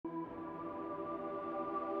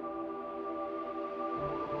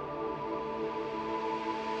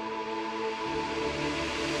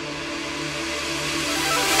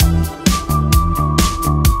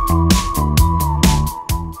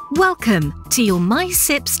Welcome to your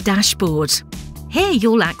MyCIPS dashboard. Here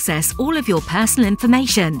you'll access all of your personal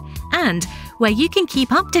information and where you can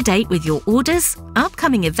keep up to date with your orders,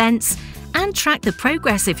 upcoming events, and track the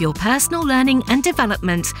progress of your personal learning and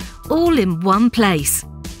development all in one place.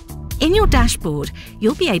 In your dashboard,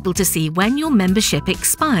 you'll be able to see when your membership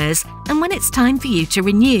expires and when it's time for you to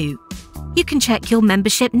renew. You can check your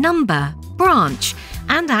membership number, branch,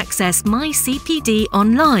 and access MyCPD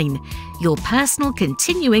online, your personal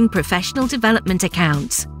continuing professional development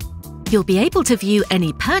account. You'll be able to view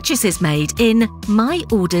any purchases made in My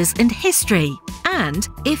Orders and History. And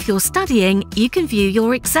if you're studying, you can view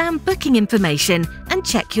your exam booking information and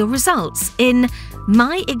check your results in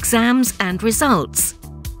My Exams and Results.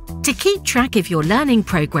 To keep track of your learning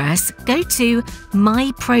progress, go to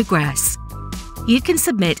My Progress. You can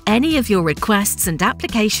submit any of your requests and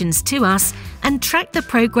applications to us and track the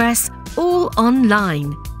progress all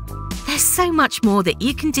online. There's so much more that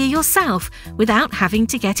you can do yourself without having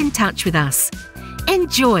to get in touch with us.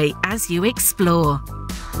 Enjoy as you explore.